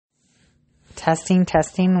Testing,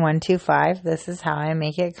 testing, 1, 2, 5. This is how I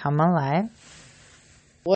make it come alive.